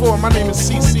 1994. My name is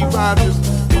CC Rogers,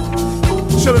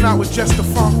 chilling out with Just the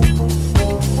Funk.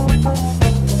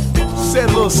 Said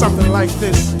a little something like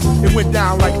this. It went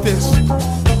down like this.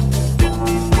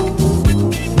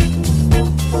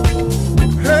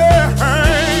 Hey,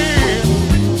 hey.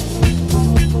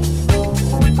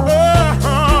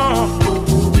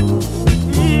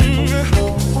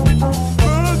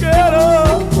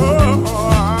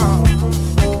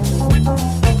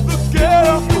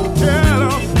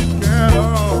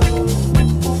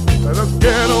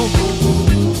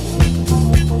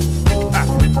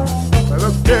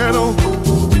 Ghetto,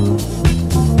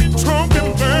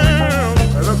 talking down.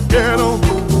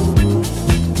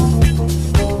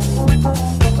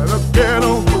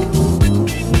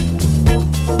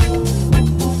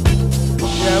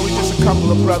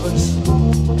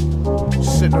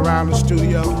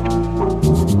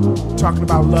 talking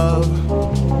about love,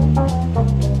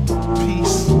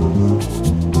 peace,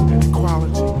 and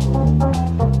equality.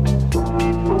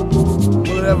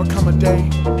 Will it ever come a day?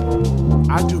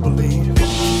 I do believe.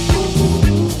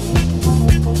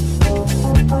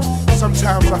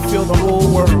 Sometimes I feel the whole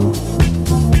world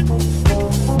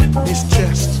is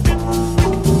just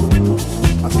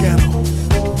a ghetto.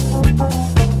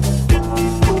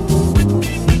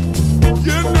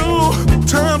 You know,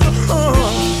 times are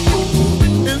hard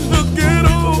in the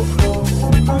ghetto.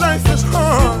 Life is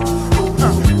hard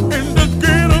in the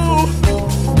ghetto.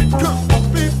 Come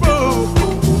people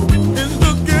in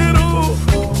the ghetto,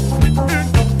 in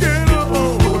the ghetto.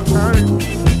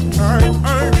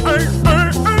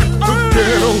 The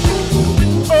ghetto.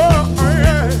 Oh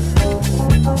yeah,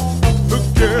 the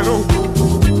ghetto.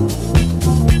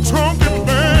 Talking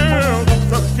about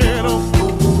the ghetto.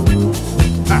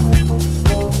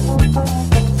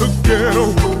 The ghetto.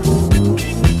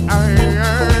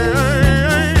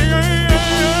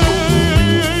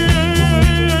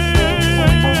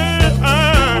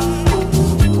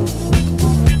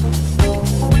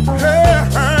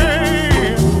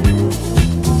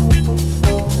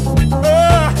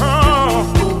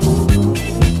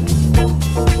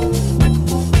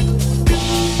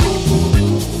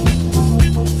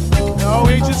 No,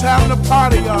 we just having a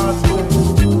party, y'all, today.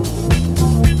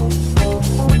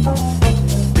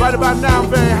 Right about now, I'm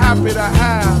very happy to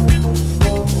have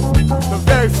the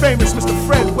very famous Mr.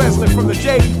 Fred Wesley from the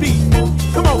JB.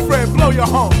 Come on, Fred, blow your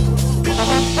horn.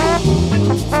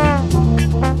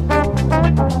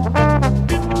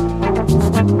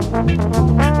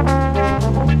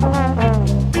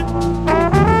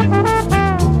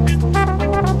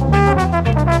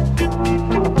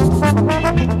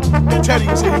 Teddy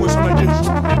was here with something like this.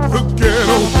 The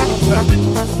ghetto.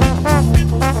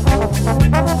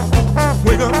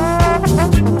 Wake up.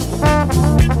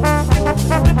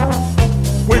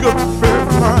 Wake up,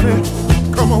 everybody.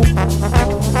 Come on.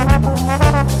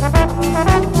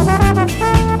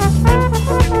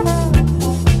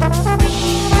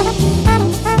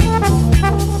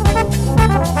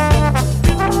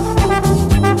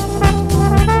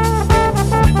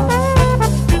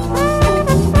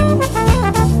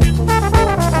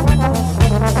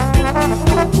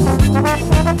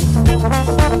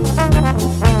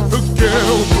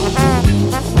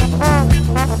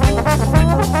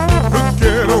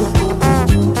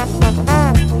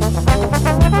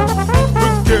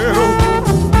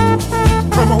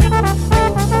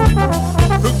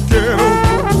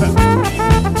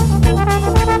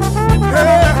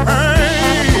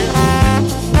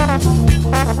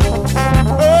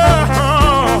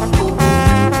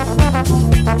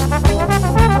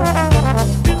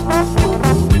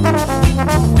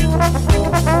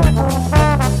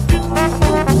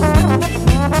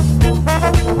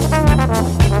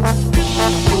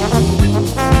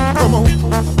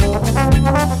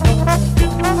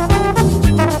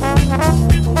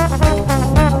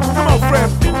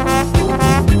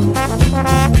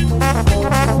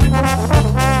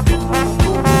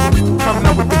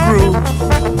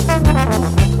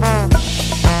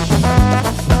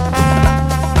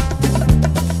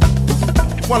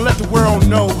 Want to let the world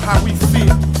know how we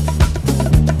feel.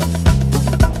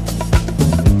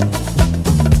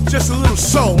 Just a little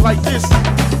soul like this.